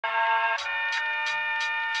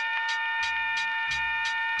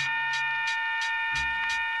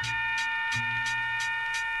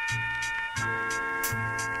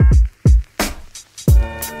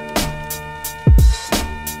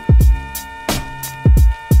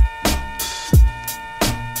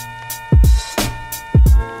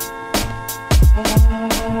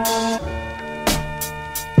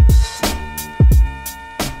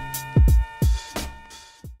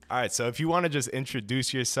right, so if you want to just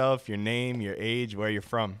introduce yourself, your name, your age, where you're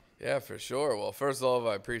from. Yeah, for sure. Well, first off,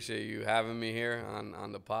 I appreciate you having me here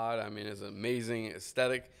on the pod. I mean, it's an amazing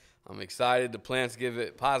aesthetic. I'm excited. The plants give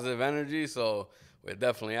it positive energy, so we're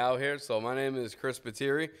definitely out here. So my name is Chris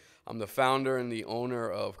Patiri. I'm the founder and the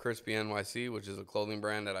owner of Crispy NYC, which is a clothing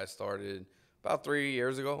brand that I started about 3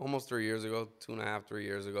 years ago, almost 3 years ago, 2.5, 3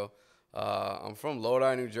 years ago. I'm from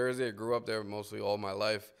Lodi, New Jersey. I grew up there mostly all my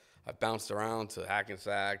life. I bounced around to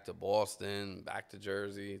Hackensack, to Boston, back to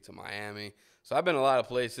Jersey, to Miami. So I've been a lot of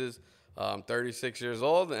places. I'm 36 years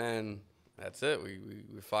old, and that's it.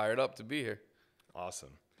 We fired up to be here.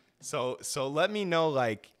 Awesome. So let me know,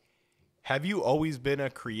 like, have you always been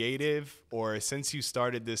a creative, or since you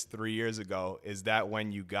started this 3 years ago, is that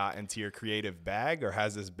when you got into your creative bag, or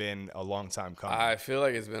has this been a long time coming? I feel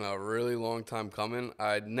like it's been a really long time coming.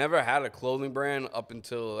 I never had a clothing brand up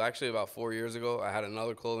until actually about 4 years ago. I had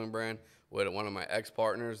another clothing brand with one of my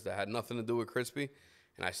ex-partners that had nothing to do with Crispy,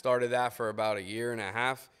 and I started that for about a year and a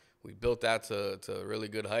half. We built that to really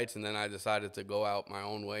good heights, and then I decided to go out my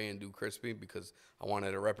own way and do Crispy because I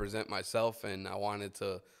wanted to represent myself, and I wanted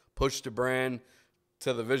to push the brand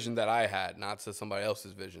to the vision that I had, not to somebody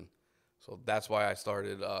else's vision. So that's why I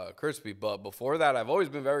started Crispy. But before that, I've always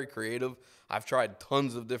been very creative. I've tried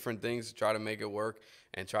tons of different things to try to make it work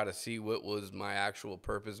and try to see what was my actual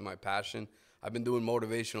purpose, my passion. I've been doing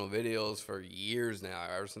motivational videos for years now,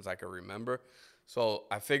 ever since I can remember. So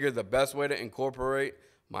I figured the best way to incorporate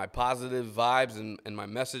my positive vibes and my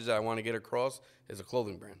message that I want to get across is a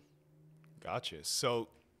clothing brand. Gotcha. So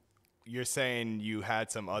you're saying you had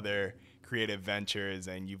some other creative ventures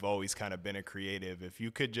and you've always kind of been a creative. If you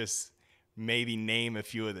could just maybe name a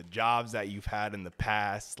few of the jobs that you've had in the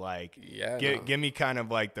past, like give me kind of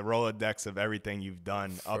like the Rolodex of everything you've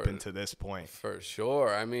done up until this point. For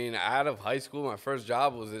sure. I mean, out of high school, my first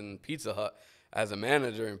job was in Pizza Hut as a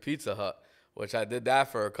manager in Pizza Hut, which I did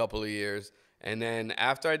that for a couple of years. And then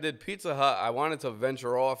after I did Pizza Hut, I wanted to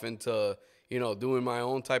venture off into, doing my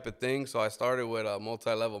own type of thing. So I started with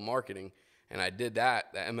multi-level marketing, and I did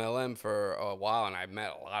that, the MLM, for a while. And I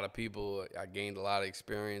met a lot of people. I gained a lot of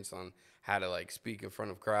experience on how to like speak in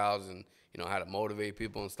front of crowds and, how to motivate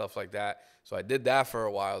people and stuff like that. So I did that for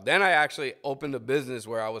a while. Then I actually opened a business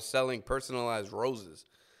where I was selling personalized roses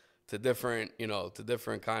to different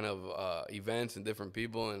kind of events and different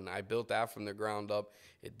people, and I built that from the ground up.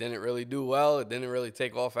 It didn't really do well. It didn't really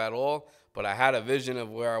take off at all, but I had a vision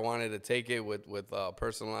of where I wanted to take it with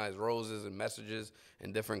personalized roses and messages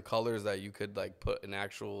and different colors that you could like put an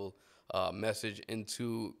actual message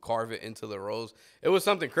into, carve it into the rose. It was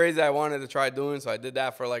something crazy I wanted to try doing, so I did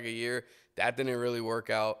that for like a year. That didn't really work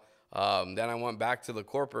out. Then I went back to the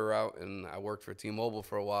corporate route, and I worked for T-Mobile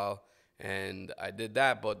for a while. And I did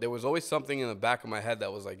that, but there was always something in the back of my head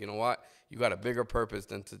that was like, you know what? You got a bigger purpose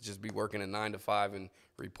than to just be working a 9 to 5 and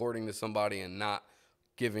reporting to somebody and not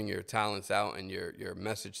giving your talents out and your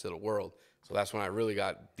message to the world. So that's when I really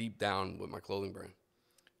got deep down with my clothing brand.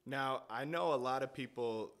 Now, I know a lot of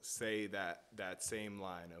people say that same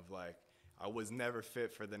line of like, I was never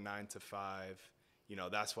fit for the 9 to 5.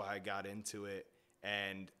 That's why I got into it.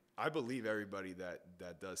 And I believe everybody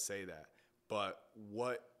that does say that. But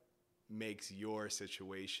what makes your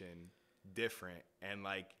situation different, and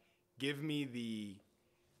like give me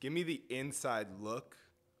the inside look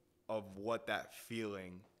of what that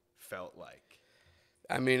feeling felt like?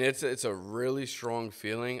 I mean, it's a really strong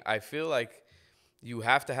feeling. I feel like you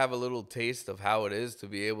have to have a little taste of how it is to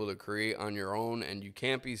be able to create on your own, and you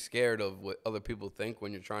can't be scared of what other people think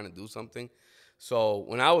when you're trying to do something. So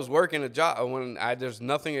when I was working a job, there's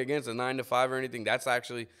nothing against a 9 to 5 or anything. That's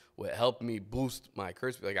actually what helped me boost my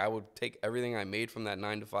Crispy. Like I would take everything I made from that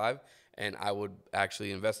 9 to 5, and I would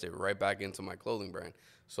actually invest it right back into my clothing brand.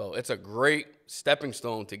 So it's a great stepping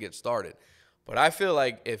stone to get started. But I feel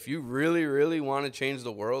like if you really, really want to change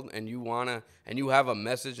the world, and you have a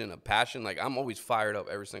message and a passion, like I'm always fired up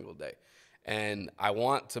every single day. And I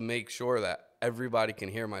want to make sure that everybody can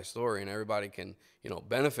hear my story and everybody can,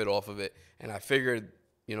 benefit off of it. And I figured,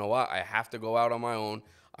 you know what, I have to go out on my own.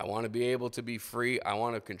 I want to be able to be free. I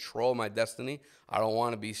want to control my destiny. I don't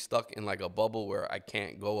want to be stuck in like a bubble where I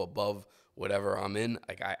can't go above whatever I'm in.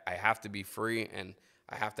 Like I have to be free, and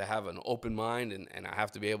I have to have an open mind, and I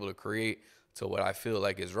have to be able to create to what I feel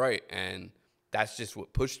like is right. And that's just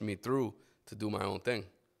what pushed me through to do my own thing.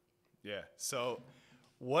 Yeah. So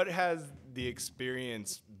what has the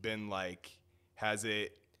experience been like? Has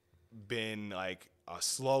it been like a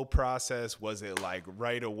slow process? Was it like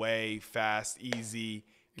right away, fast, easy?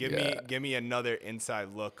 Give me another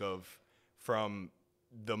inside look of from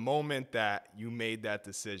the moment that you made that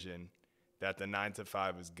decision that the 9 to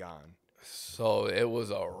 5 is gone. So it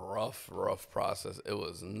was a rough process. It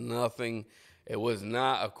was nothing. It was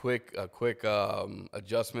not a quick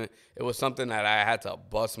adjustment. It was something that I had to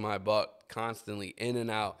bust my butt constantly in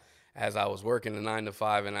and out as I was working the 9 to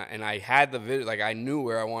 5, and I had the vision. Like, I knew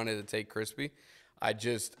where I wanted to take Crispy. I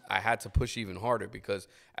had to push even harder, because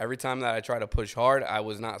every time that I tried to push hard, I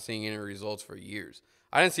was not seeing any results for years.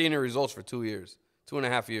 I didn't see any results for 2 years,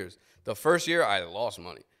 2.5 years. The first year I lost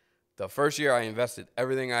money. The first year I invested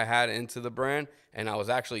everything I had into the brand, and I was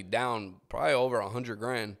actually down probably over 100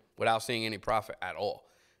 grand without seeing any profit at all.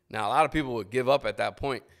 Now, a lot of people would give up at that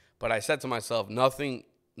point, but I said to myself, nothing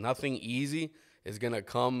easy is going to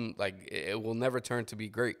come. Like, it will never turn to be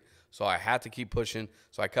great. So I had to keep pushing.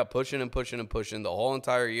 So I kept pushing and pushing and pushing. The whole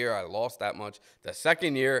entire year, I lost that much. The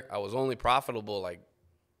second year, I was only profitable like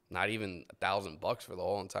not even $1,000 for the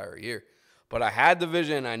whole entire year. But I had the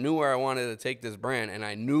vision. I knew where I wanted to take this brand, and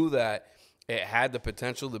I knew that it had the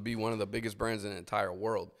potential to be one of the biggest brands in the entire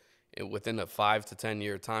world within a 5 to 10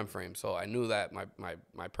 year time frame. So I knew that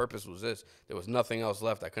my purpose was this. There was nothing else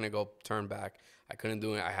left. I couldn't go turn back. I couldn't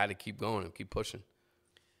do it. I had to keep going and keep pushing.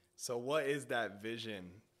 So what is that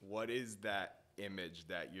vision? What is that image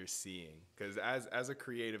that you're seeing? Because as a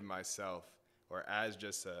creative myself, or as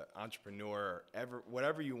just an entrepreneur, or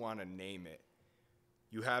whatever you want to name it,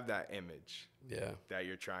 you have that image that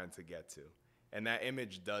you're trying to get to. And that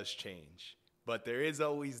image does change. But there is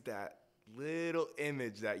always that little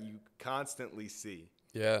image that you constantly see.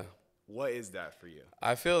 Yeah. What is that for you?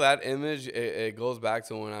 I feel that image, it goes back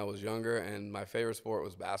to when I was younger, and my favorite sport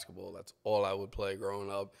was basketball. That's all I would play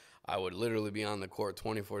growing up. I would literally be on the court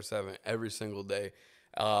 24/7 every single day.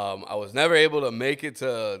 I was never able to make it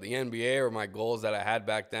to the NBA or my goals that I had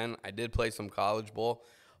back then. I did play some college ball,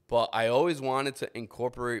 but I always wanted to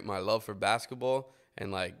incorporate my love for basketball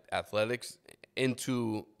and like athletics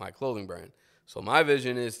into my clothing brand. So my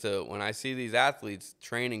vision is to, when I see these athletes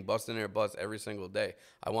training, busting their butts every single day,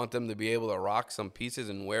 I want them to be able to rock some pieces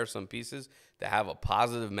and wear some pieces that have a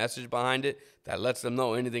positive message behind it that lets them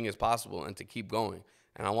know anything is possible and to keep going.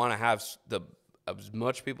 And I want to have as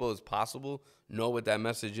much people as possible know what that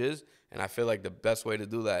message is. And I feel like the best way to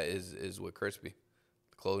do that is with Crispy,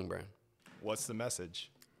 the clothing brand. What's the message?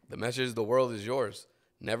 The message is the world is yours.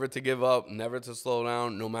 Never to give up, never to slow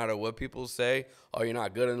down, no matter what people say. Oh, you're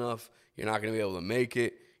not good enough. You're not going to be able to make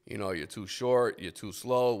it. You know, you're too short. You're too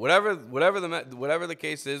slow. Whatever the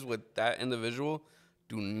case is with that individual,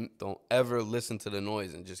 don't ever listen to the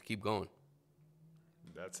noise and just keep going.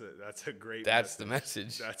 That's a great That's message. the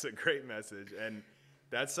message. That's a great message. And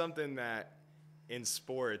that's something that in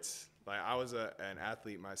sports, like I was an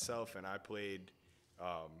athlete myself, and I played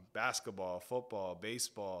basketball, football,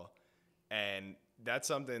 baseball, and that's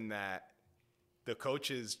something that the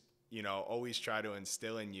coaches, always try to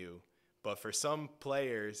instill in you. But for some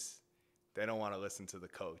players, they don't want to listen to the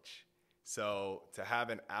coach. So to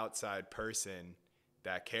have an outside person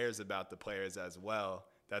that cares about the players as well,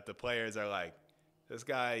 that the players are like, this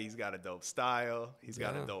guy, he's got a dope style, he's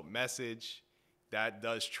got a dope message, that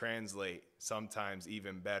does translate sometimes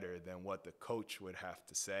even better than what the coach would have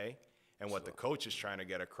to say and what the coach is trying to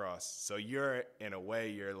get across. So you're, in a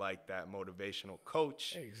way, you're like that motivational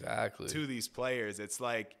coach exactly to these players. It's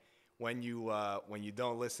like when you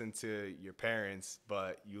don't listen to your parents,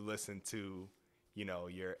 but you listen to,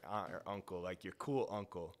 your aunt or uncle, like your cool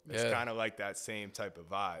uncle. It's kind of like that same type of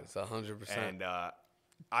vibe. It's 100%. And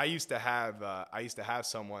I used to have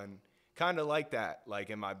someone kind of like that, like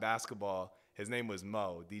in my basketball. His name was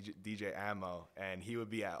Mo, DJ Ammo, and he would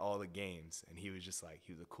be at all the games, and he was just like,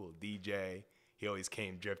 he was a cool DJ. He always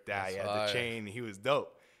came dripped out. He had the chain. He was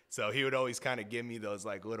dope. So he would always kind of give me those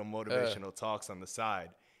like little motivational talks on the side,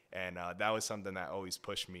 and that was something that always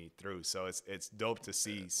pushed me through. So it's dope to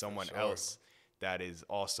see someone else that is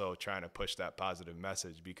also trying to push that positive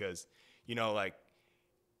message, because, like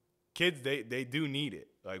kids, they do need it.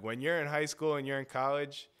 Like when you're in high school and you're in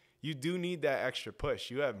college, you do need that extra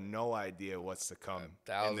push. You have no idea what's to come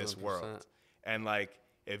in this world. And like,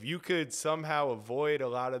 if you could somehow avoid a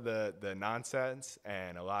lot of the nonsense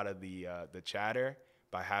and a lot of the chatter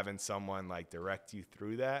by having someone like direct you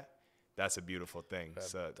through that, that's a beautiful thing.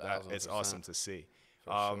 So it's awesome to see.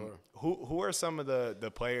 Who are some of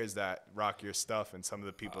the players that rock your stuff, and some of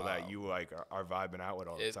the people that you like are vibing out with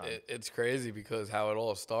all the time? It's crazy because how it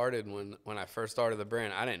all started when I first started the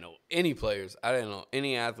brand, I didn't know any players. I didn't know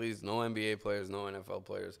any athletes, no NBA players, no NFL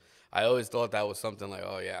players. I always thought that was something like,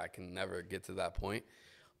 oh yeah, I can never get to that point.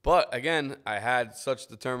 But again, I had such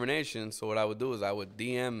determination. So what I would do is I would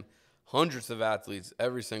DM hundreds of athletes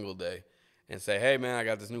every single day and say, hey man, I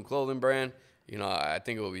got this new clothing brand. I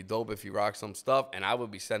think it would be dope if you rock some stuff, and I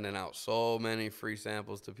would be sending out so many free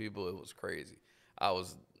samples to people. It was crazy. I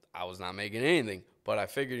was not making anything, but I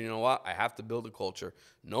figured, you know what? I have to build a culture.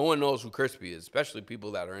 No one knows who Crispy is, especially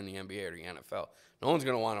people that are in the NBA or the NFL. No one's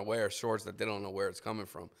gonna want to wear shorts that they don't know where it's coming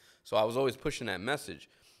from. So I was always pushing that message,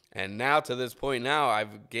 and now to this point, now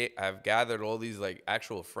I've gathered all these like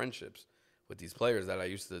actual friendships with these players that I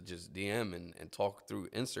used to just DM and talk through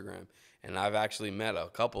Instagram. And I've actually met a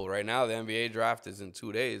couple. Right now, the NBA draft is in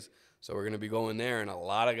 2 days, so we're gonna be going there. And a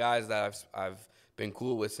lot of guys that I've been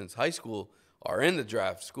cool with since high school are in the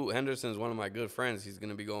draft. Scoot Henderson's one of my good friends. He's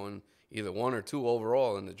gonna be going either 1 or 2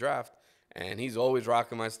 overall in the draft, and he's always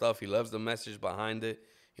rocking my stuff. He loves the message behind it.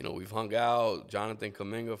 We've hung out. Jonathan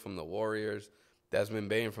Kuminga from the Warriors, Desmond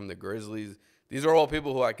Bane from the Grizzlies. These are all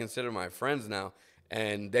people who I consider my friends now.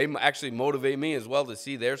 And they actually motivate me as well to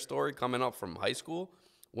see their story coming up from high school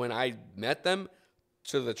when I met them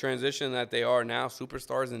to the transition that they are now,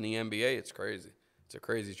 superstars in the NBA. It's crazy. It's a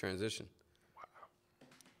crazy transition.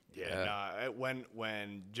 Yeah. Nah,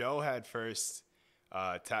 when Joe had first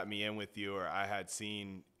tapped me in with you, or I had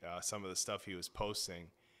seen some of the stuff he was posting,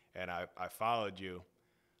 and I followed you,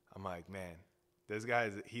 I'm like, man, this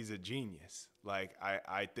guy, he's a genius. Like,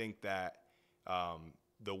 I think that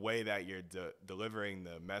the way that you're delivering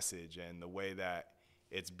the message and the way that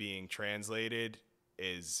it's being translated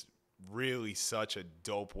is really such a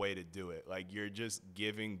dope way to do it. Like, you're just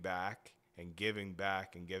giving back and giving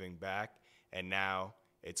back and giving back, and now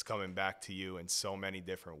it's coming back to you in so many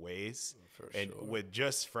different ways. For and sure. with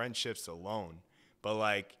just friendships alone. But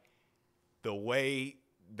like, the way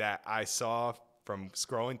that I saw from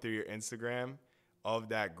scrolling through your Instagram of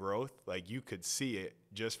that growth, like, you could see it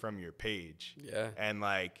just from your page. Yeah. And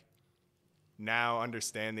like, now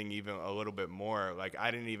understanding even a little bit more, like,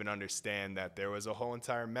 I didn't even understand that there was a whole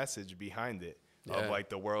entire message behind it of like,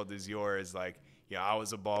 the world is yours. Like, I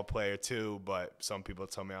was a ball player too, but some people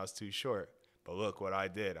told me I was too short. But look what I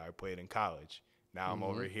did. I played in college. Now I'm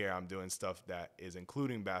over here. I'm doing stuff that is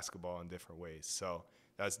including basketball in different ways. So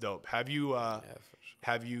that's dope. Have you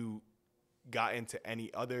have you got into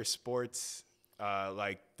any other sports,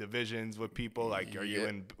 like divisions with people? Like, are you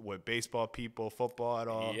in with baseball people, football at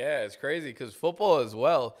all? Yeah, it's crazy because football as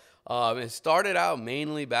well. It started out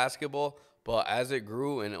mainly basketball, but as it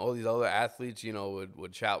grew and all these other athletes,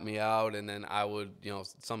 would shout me out, and then I would,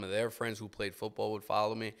 some of their friends who played football would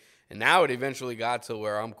follow me. And now it eventually got to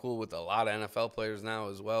where I'm cool with a lot of NFL players now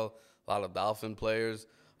as well, a lot of Dolphin players.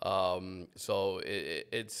 So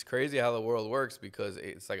it's crazy how the world works because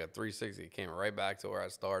it's like a 360. It came right back to where I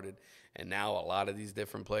started. And now a lot of these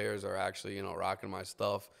different players are actually, rocking my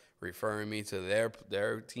stuff, referring me to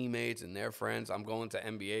their teammates and their friends. I'm going to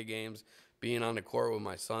NBA games, being on the court with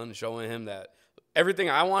my son, showing him that everything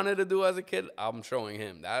I wanted to do as a kid, I'm showing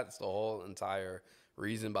him. That's the whole entire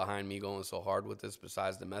reason behind me going so hard with this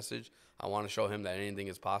besides the message. I want to show him that anything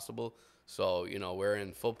is possible. So, we're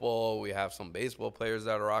in football. We have some baseball players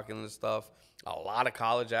that are rocking this stuff, a lot of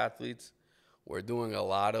college athletes. We're doing a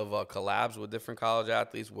lot of collabs with different college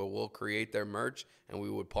athletes where we'll create their merch and we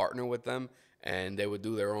would partner with them, and they would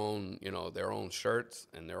do their own, their own shirts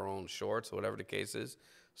and their own shorts, whatever the case is.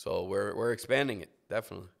 So we're expanding it,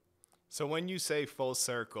 definitely. So when you say full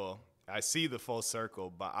circle, I see the full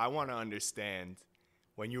circle, but I want to understand,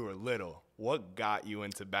 when you were little, what got you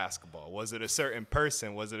into basketball? Was it a certain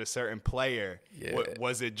person? Was it a certain player? Yeah.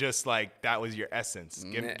 Was it just like that was your essence?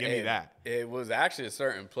 Give me that. It was actually a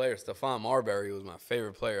certain player. Stephon Marbury was my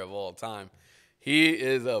favorite player of all time. He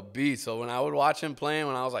is a beast. So when I would watch him playing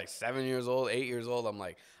when I was like 7 years old, 8 years old, I'm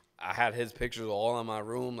like, I had his pictures all in my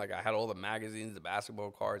room. Like, I had all the magazines, the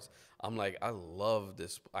basketball cards. I'm like, I love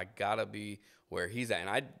this. I got to be where he's at. And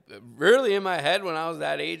I really, in my head, when I was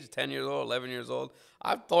that age, 10 years old, 11 years old,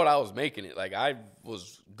 I thought I was making it. Like, I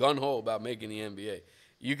was gung-ho about making the NBA.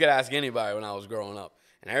 You could ask anybody when I was growing up.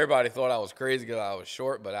 And everybody thought I was crazy because I was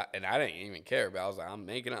short, but I didn't even care. But I was like, I'm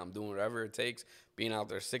making it. I'm doing whatever it takes, being out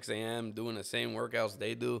there 6 a.m., doing the same workouts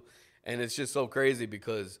they do. And it's just so crazy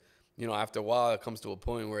because, after a while, it comes to a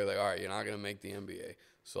point where, like, all right, you're not going to make the NBA.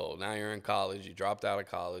 So now you're in college. You dropped out of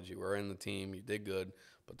college. You were in the team. You did good.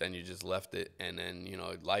 But then you just left it. And then,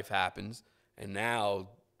 life happens. And now,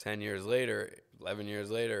 10 years later, 11 years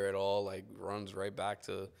later, it all, like, runs right back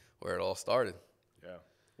to where it all started. Yeah.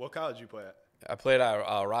 What college you play at? I played at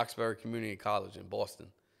Roxbury Community College in Boston.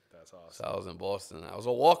 That's awesome. So I was in Boston. I was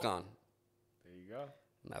a walk-on. There you go.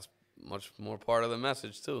 And that's much more part of the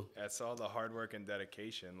message too. That's all the hard work and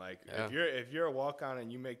dedication. Like, Yeah. if you're a walk-on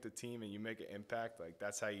and you make the team and you make an impact, like,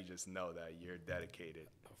 that's how you just know that you're dedicated.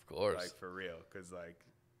 Of course. Like, for real. Because, like,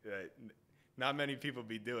 not many people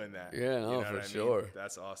be doing that. Yeah, no, You know for what I mean? sure.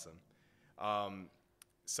 That's awesome.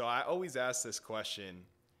 So I always ask this question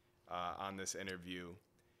on this interview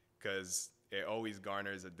because it always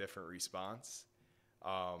garners a different response.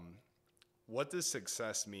 What does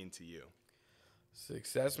success mean to you?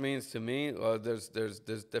 Success means to me, well, there's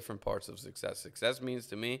different parts of success. Success means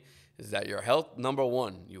to me is that your health, number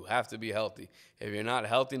one, you have to be healthy. If you're not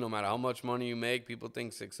healthy, no matter how much money you make, people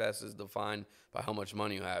think success is defined by how much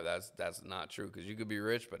money you have. That's not true, because you could be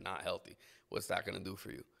rich but not healthy. What's that going to do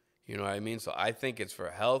for you? You know what I mean? So I think it's for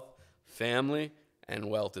health, family, and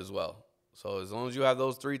wealth as well. So as long as you have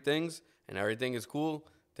those three things and everything is cool,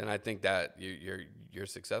 then I think that you're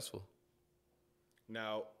successful.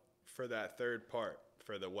 Now, for that third part,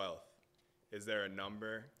 for the wealth, is there a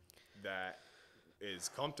number that is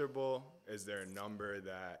comfortable? Is there a number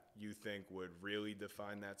that you think would really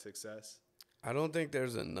define that success? I don't think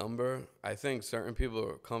there's a number. I think certain people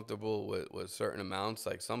are comfortable with certain amounts.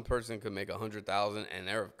 Like some person could make 100,000 and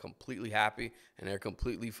they're completely happy and they're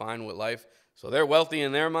completely fine with life. So they're wealthy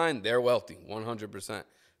in their mind. They're wealthy, 100%.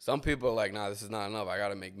 Some people are like, nah, this is not enough. I got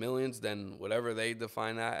to make millions. Then whatever they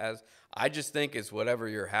define that as. I just think it's whatever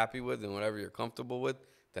you're happy with and whatever you're comfortable with.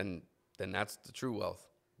 Then that's the true wealth.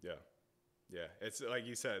 Yeah, yeah. It's like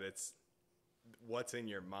you said. It's what's in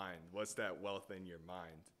your mind. What's that wealth in your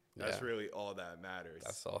mind? That's really all that matters.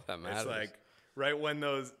 That's all that matters. It's like right when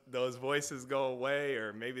those voices go away,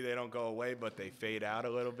 or maybe they don't go away, but they fade out a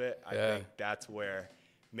little bit. I think that's where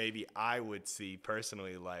maybe I would see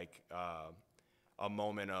personally like a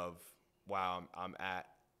moment of, wow, I'm at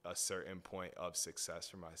a certain point of success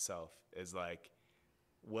for myself. Is like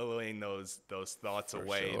willing those thoughts For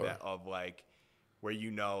away sure. that of like where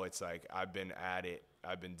it's like I've been at it,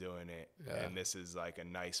 I've been doing it, and this is like a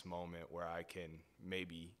nice moment where I can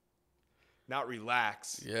maybe not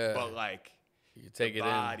relax, but like you take the it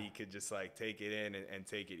body in. could just like take it in and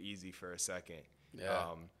take it easy for a second. Yeah,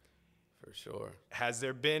 for sure. Has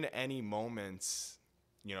there been any moments,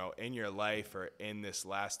 in your life or in this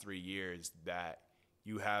last 3 years that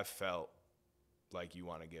you have felt like you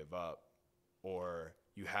want to give up, or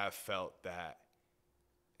you have felt that,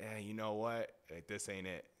 you know what, like this ain't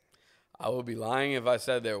it? I would be lying if I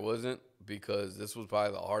said there wasn't, because this was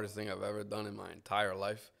probably the hardest thing I've ever done in my entire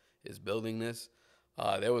life, is building this.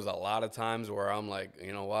 There was a lot of times where I'm like,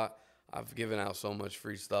 you know what? I've given out so much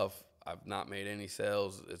free stuff. I've not made any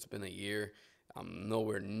sales. It's been a year. I'm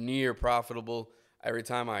nowhere near profitable. Every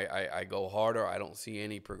time I go harder, I don't see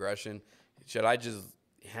any progression. Should I just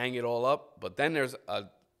hang it all up? But then there's a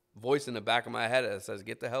voice in the back of my head that says,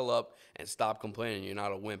 get the hell up and stop complaining. You're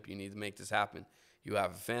not a wimp. You need to make this happen. You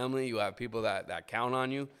have a family. You have people that count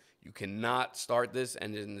on you. You cannot start this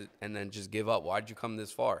and then just give up. Why'd you come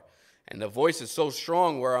this far? And the voice is so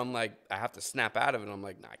strong where I'm like, I have to snap out of it. I'm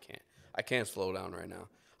like, nah, I can't slow down right now.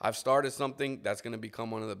 I've started something that's going to become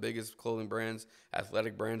one of the biggest clothing brands,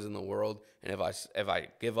 athletic brands in the world. And if I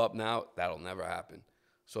give up now, that'll never happen.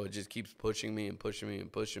 So it just keeps pushing me and pushing me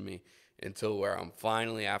and pushing me until where I'm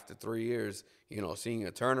finally, after 3 years, seeing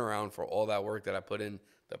a turnaround for all that work that I put in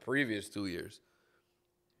the previous 2 years.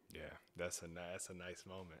 Yeah, that's a nice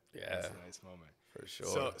moment. Yeah, that's a nice moment for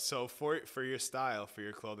sure. So for your style, for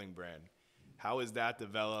your clothing brand, how is that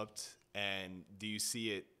developed? And do you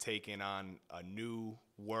see it taking on a new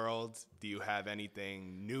world? Do you have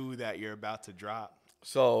anything new that you're about to drop?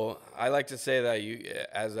 So I like to say that you,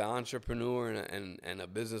 as an entrepreneur and a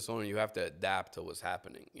business owner, you have to adapt to what's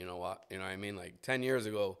happening. You know what I mean? Like 10 years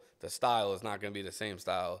ago, the style is not going to be the same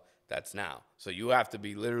style that's now. So you have to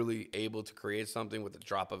be literally able to create something with the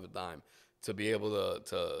drop of a dime to be able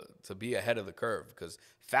to be ahead of the curve, because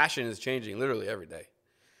fashion is changing literally every day.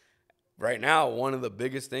 Right now, one of the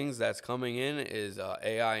biggest things that's coming in is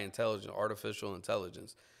AI intelligence, artificial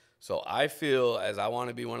intelligence. So I feel as I want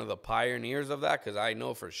to be one of the pioneers of that, because I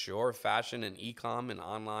know for sure fashion and e-com and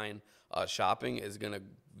online shopping is going to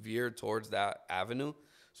veer towards that avenue.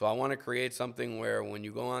 So I want to create something where when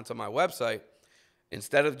you go onto my website,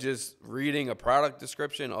 instead of just reading a product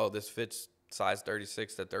description, oh, this fits size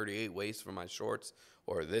 36 to 38 waist for my shorts,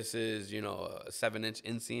 or this is, a 7-inch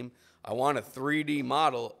inseam. I want a 3D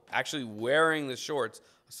model actually wearing the shorts,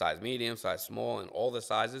 size medium, size small, and all the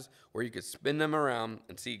sizes, where you could spin them around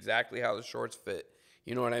and see exactly how the shorts fit.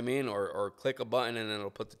 You know what I mean? Or click a button and then it'll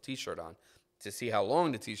put the t-shirt on to see how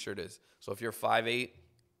long the t-shirt is. So if you're 5'8",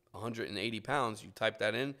 180 pounds, you type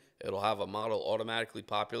that in, it'll have a model automatically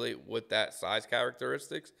populate with that size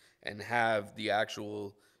characteristics and have the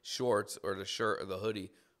actual shorts or the shirt or the hoodie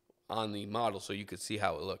on the model so you could see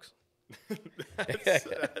how it looks.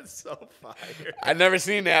 That's so fire. I've never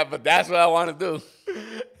seen that, but that's what I want to do.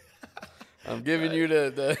 I'm giving you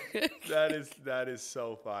the That is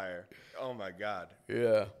so fire. Oh my God.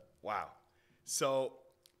 Yeah. Wow. So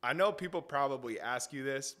I know people probably ask you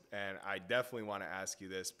this, and I definitely want to ask you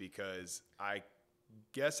this because I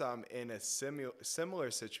guess I'm in a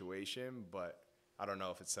similar situation, but I don't know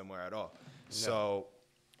if it's similar at all. So,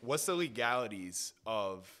 what's the legalities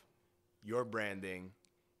of your branding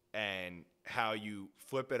and how you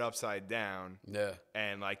flip it upside down Yeah.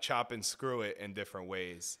 and like chop and screw it in different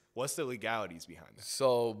ways? What's the legalities behind that?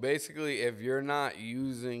 So basically, if you're not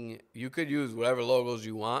using, you could use whatever logos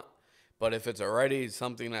you want, but if it's already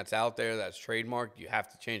something that's out there that's trademarked, you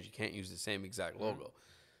have to change. You can't use the same exact logo.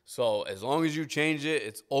 So as long as you change it,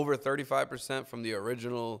 it's over 35% from the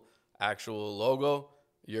original actual logo,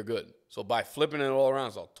 you're good. So by flipping it all around,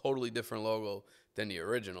 it's a totally different logo than the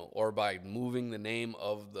original. Or by moving the name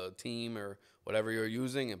of the team or whatever you're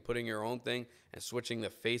using and putting your own thing and switching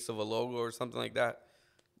the face of a logo or something like that,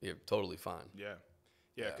 you're totally fine. Yeah.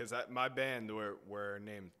 Yeah, because my band, we're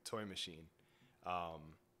named Toy Machine,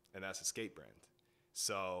 and that's a skate brand.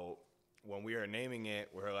 So when we were naming it,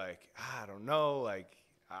 we're like, I don't know, like,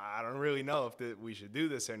 I don't really know if we should do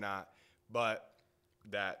this or not. But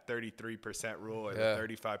that 33% rule or the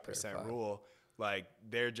 35% rule, like,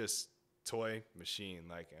 they're just Toy Machine.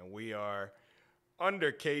 Like, and we are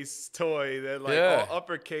undercase toy, they're like all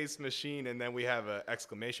uppercase machine, and then we have an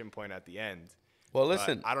exclamation point at the end. Well,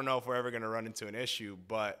 listen, I don't know if we're ever going to run into an issue,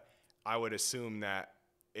 but I would assume that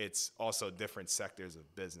it's also different sectors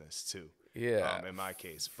of business too. Yeah, in my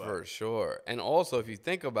case, but for sure. And also, if you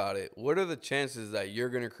think about it, what are the chances that you're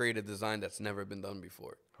going to create a design that's never been done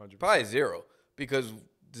before? 100%. Probably zero, because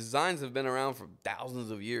designs have been around for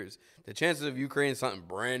thousands of years. The chances of you creating something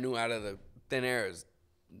brand new out of the thin air is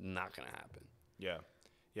not going to happen.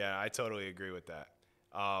 Yeah, I totally agree with that.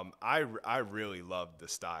 I really love the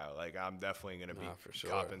style. Like, I'm definitely gonna be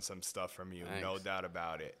copping some stuff from you, no doubt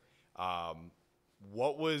about it.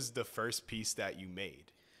 What was the first piece that you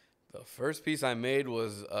made? The first piece I made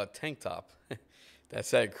was a tank top that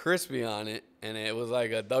said Crispy on it, and it was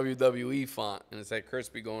like a WWE font, and it said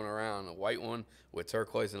Crispy going around, a white one with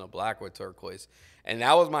turquoise and a black with turquoise. And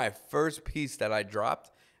that was my first piece that I dropped,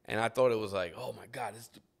 and I thought it was like, oh my God, this is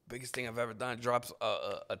the biggest thing I've ever done. Drops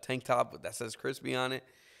a tank top that says Crispy on it.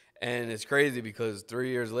 And it's crazy because 3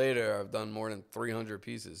 years later, I've done more than 300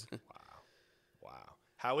 pieces. Wow.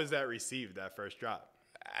 How was that received, that first drop?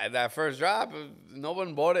 That first drop, no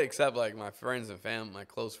one bought it except like my friends and family, my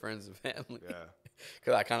close friends and family. Yeah.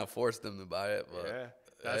 Because I kind of forced them to buy it. But yeah.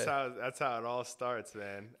 That's how it all starts,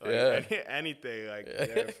 man. Like, anything,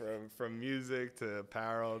 like from music to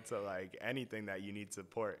apparel to like anything that you need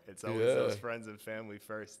support. It's always those friends and family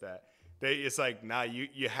first that it's like, nah,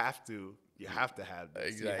 you have to have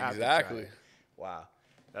this. Exactly. Wow.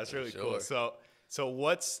 That's really cool. So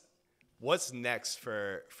what's next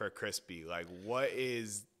for Crispy? Like, what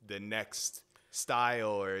is the next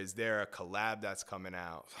style, or is there a collab that's coming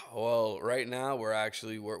out? Well, right now we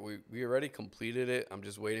already completed it. I'm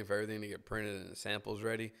just waiting for everything to get printed and the samples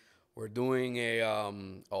ready. We're doing a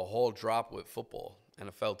whole drop with football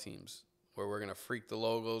NFL teams where we're gonna freak the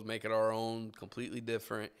logos, make it our own, completely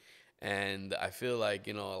different. And I feel like,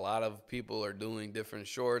 a lot of people are doing different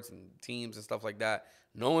shorts and teams and stuff like that.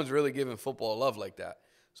 No one's really giving football love like that.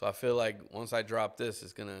 So I feel like once I drop this,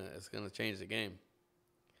 it's gonna change the game.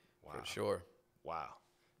 Wow. For sure. Wow.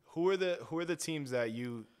 Who are the teams that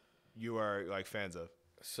you are like fans of?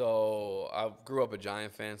 So I grew up a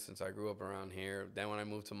Giant fan since I grew up around here. Then when I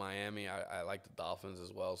moved to Miami, I like the Dolphins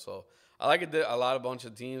as well. So I like a bunch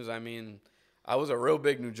of teams. I mean, I was a real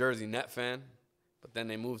big New Jersey Net fan, but then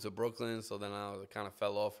they moved to Brooklyn, so then I kind of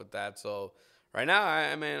fell off with that. So right now,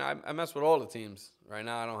 I mess with all the teams. Right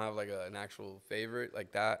now, I don't have like an actual favorite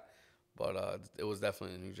like that, but it was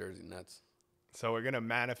definitely the New Jersey Nets. So we're gonna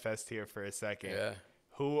manifest here for a second. Yeah.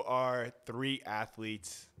 Who are 3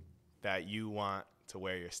 athletes that you want to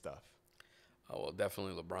wear your stuff? Oh, well,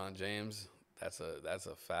 definitely LeBron James. That's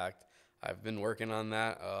a fact. I've been working on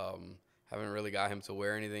that. Haven't really got him to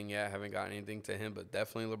wear anything yet. Haven't got anything to him, but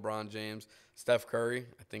definitely LeBron James. Steph Curry.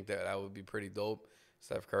 I think that would be pretty dope.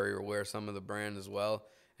 Steph Curry will wear some of the brand as well.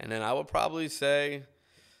 And then I would probably say,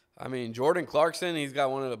 Jordan Clarkson, he's got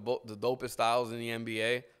one of the dopest styles in the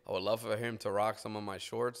NBA. I would love for him to rock some of my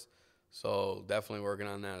shorts. So definitely working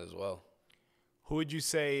on that as well. Who would you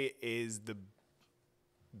say is the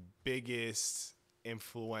biggest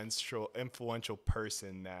influential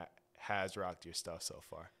person that has rocked your stuff so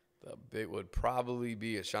far? The big would probably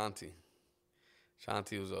be Ashanti.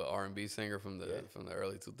 Ashanti was an R&B singer from the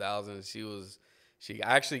early 2000s. She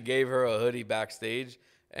actually gave her a hoodie backstage,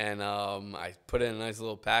 and I put it in a nice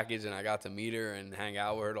little package, and I got to meet her and hang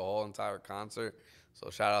out with her the whole entire concert. So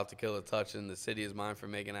shout out to Killer Touch and The City Is Mine for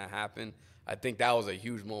making that happen. I think that was a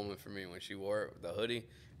huge moment for me when she wore the hoodie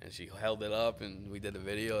and she held it up and we did a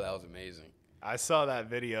video. That was amazing. I saw that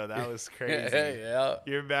video. That was crazy. Yeah.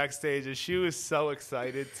 You're backstage, and she was so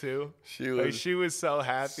excited too. She was so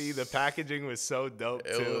happy. The packaging was so dope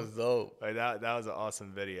too. It was dope. Like that was an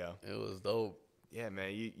awesome video. It was dope. Yeah,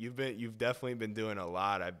 man, you've definitely been doing a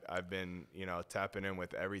lot. I've been tapping in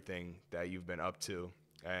with everything that you've been up to,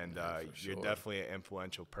 and you're definitely an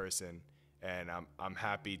influential person. And I'm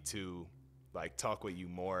happy to like talk with you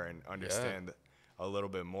more and understand a little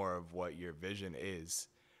bit more of what your vision is.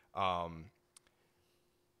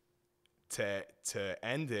 To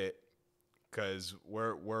end it, because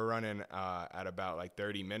we're running at about like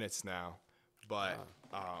 30 minutes now, but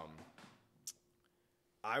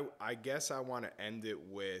I guess I want to end it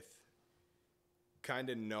with kind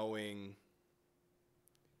of knowing.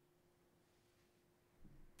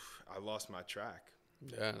 I lost my track.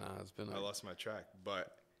 Yeah, nah, it's been. I lost my track,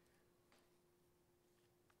 but.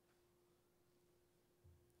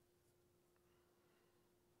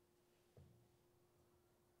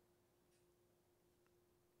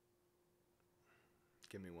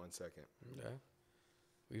 Give me 1 second. Yeah.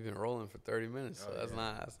 We've been rolling for 30 minutes, so that's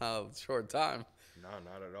not a short time. No,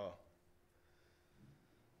 not at all.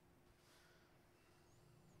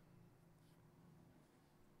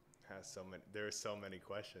 There's so many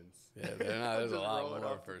questions. Yeah, there's a lot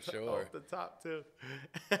more for sure. Off the top too.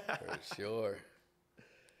 For sure.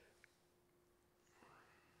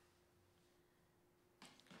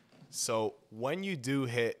 So when you do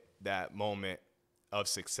hit that moment of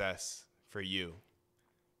success for you,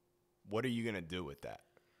 what are you gonna do with that?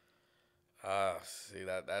 See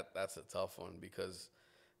that's a tough one because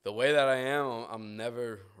the way that I am, I'm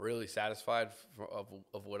never really satisfied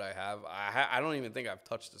of what I have. I don't even think I've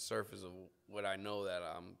touched the surface of what I know that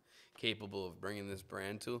I'm capable of bringing this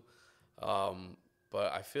brand to.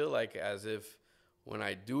 But I feel like as if when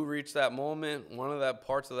I do reach that moment, one of that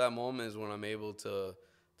parts of that moment is when I'm able to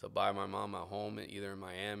buy my mom a home either in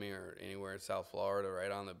Miami or anywhere in South Florida,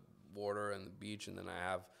 right on the water and the beach, and then I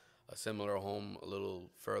have a similar home a little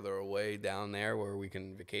further away down there where we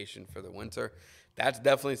can vacation for the winter. That's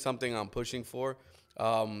definitely something I'm pushing for.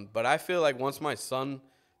 But I feel like once my son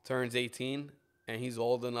turns 18 and he's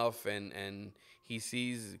old enough and he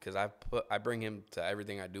sees, because I bring him to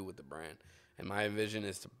everything I do with the brand, and my vision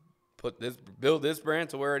is to build this brand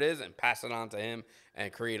to where it is and pass it on to him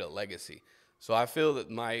and create a legacy. So I feel that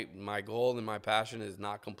my goal and my passion is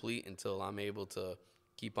not complete until I'm able to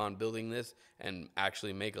keep on building this and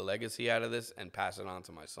actually make a legacy out of this and pass it on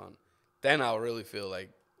to my son. Then I'll really feel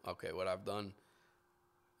like, okay, what I've done,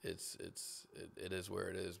 it is where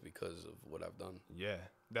it is because of what I've done. Yeah,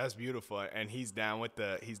 that's beautiful, and he's down with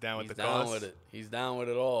the cause. He's down with it. He's down with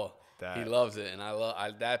it all. He loves it, and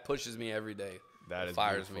that pushes me every day. That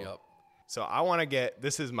fires me up. So I want to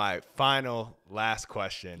this is my last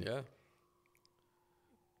question. Yeah.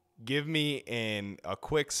 Give me in a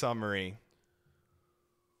quick summary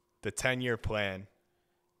the 10-year plan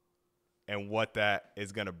and what that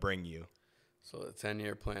is going to bring you. So the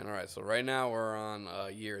 10-year plan. All right. So right now we're on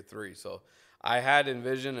year 3. So I had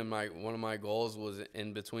envisioned, and one of my goals was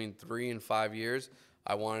in between 3 and 5 years,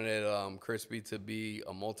 I wanted Crispy to be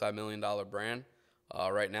a multi-million-dollar brand.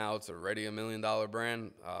 Right now it's already $1 million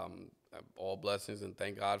brand. All blessings, and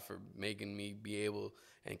thank God for making me be able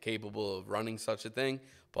and capable of running such a thing.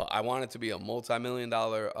 But I want it to be a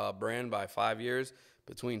multi-million-dollar brand by 5 years.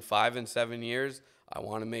 Between 5 and 7 years, I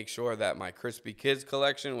want to make sure that my Crispy Kids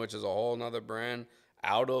collection, which is a whole nother brand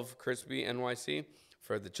out of Crispy NYC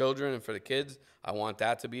for the children and for the kids, I want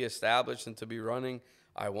that to be established and to be running.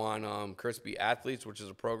 I want Crispy Athletes, which is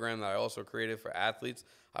a program that I also created for athletes.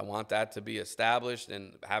 I want that to be established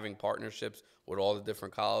and having partnerships with all the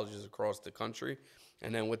different colleges across the country.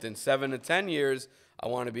 And then within 7 to 10 years, I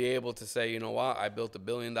want to be able to say, you know what, I built $1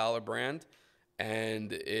 billion brand,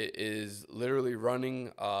 and it is literally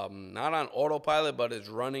running not on autopilot, but it's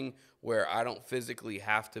running where I don't physically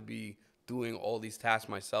have to be doing all these tasks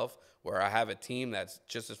myself, where I have a team that's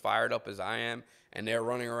just as fired up as I am, and they're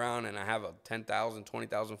running around, and I have a 10,000,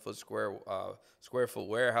 20,000 foot square foot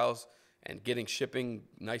warehouse and getting shipping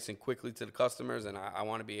nice and quickly to the customers, and I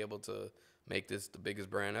want to be able to make this the biggest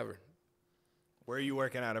brand ever. Where are you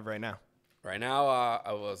working out of right now? Right now,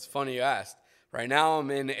 it was funny you asked. Right now, I'm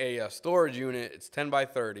in a storage unit. It's 10 by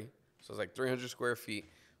 30, so it's like 300 square feet.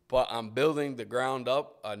 But I'm building the ground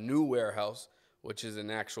up a new warehouse, which is an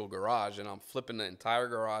actual garage, and I'm flipping the entire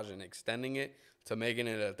garage and extending it to making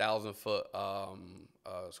it a 1,000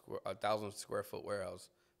 square foot warehouse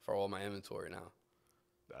for all my inventory now.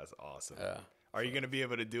 That's awesome. Yeah. Are you gonna be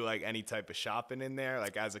able to do like any type of shopping in there,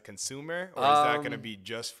 like as a consumer, or is that gonna be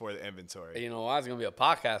just for the inventory? You know, there's gonna be a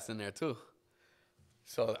podcast in there too.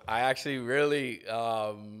 So I actually really,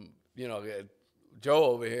 you know, Joe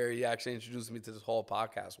over here, he actually introduced me to this whole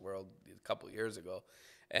podcast world a couple of years ago,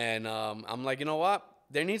 and I'm like, you know what?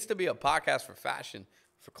 There needs to be a podcast for fashion,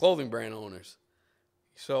 for clothing brand owners.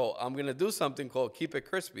 So I'm gonna do something called Keep It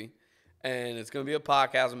Crispy, and it's gonna be a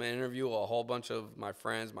podcast. I'm gonna interview a whole bunch of my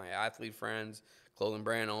friends, my athlete friends, clothing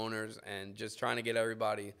brand owners, and just trying to get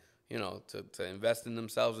everybody, you know, to invest in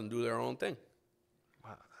themselves and do their own thing.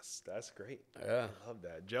 Wow, that's great. Yeah, I love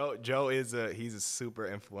that. Joe is he's a super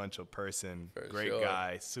influential person, great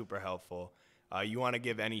guy, super helpful. You want to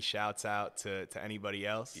give any shouts out to anybody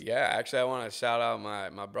else? Yeah, actually, I want to shout out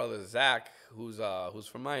my brother Zach, who's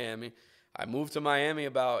from Miami. I moved to Miami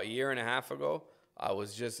about a year and a half ago. I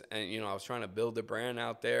was trying to build the brand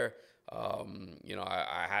out there. You know,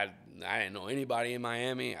 I didn't know anybody in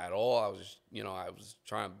Miami at all. I was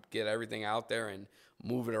trying to get everything out there and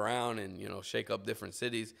move it around and, you know, shake up different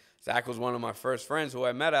cities. Zach was one of my first friends who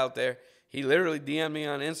I met out there. He literally DM'd me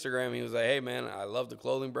on Instagram. He was like, hey, man, I love the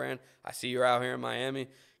clothing brand. I see you're out here in Miami.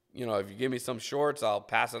 You know, if you give me some shorts, I'll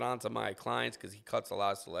pass it on to my clients, because he cuts a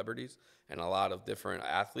lot of celebrities and a lot of different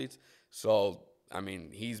athletes. So, I mean,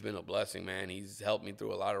 he's been a blessing, man. He's helped me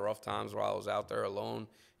through a lot of rough times while I was out there alone,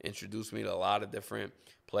 introduced me to a lot of different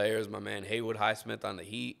players. My man Haywood Highsmith on the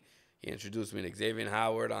Heat. He introduced me to Xavier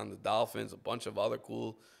Howard on the Dolphins, a bunch of other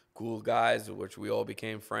cool guys, which we all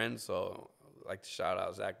became friends. So I'd like to shout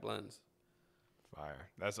out Zach Blends. Fire.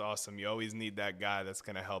 That's awesome. You always need that guy that's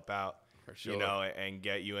going to help out, For sure. you know, and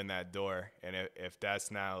get you in that door. And if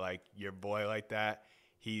that's now like your boy like that,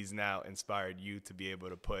 he's now inspired you to be able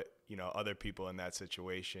to put, you know, other people in that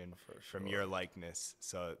situation from your likeness.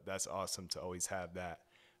 So that's awesome to always have that.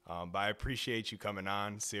 But I appreciate you coming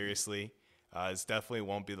on, seriously. This definitely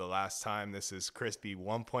won't be the last time. This is Crispy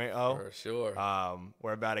 1.0. For sure.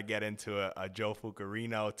 We're about to get into a Joe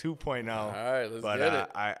Fucarino 2.0. All right, let's but, get it.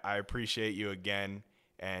 I appreciate you again,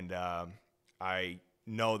 and I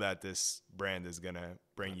know that this brand is going to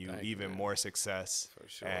bring you even more success. For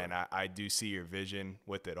sure. And I do see your vision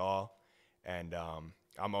with it all, and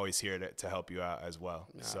I'm always here to help you out as well.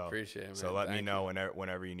 I appreciate it, man. So let me know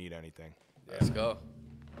whenever you need anything. Let's go.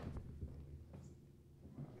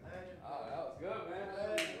 Oh, that was good, man.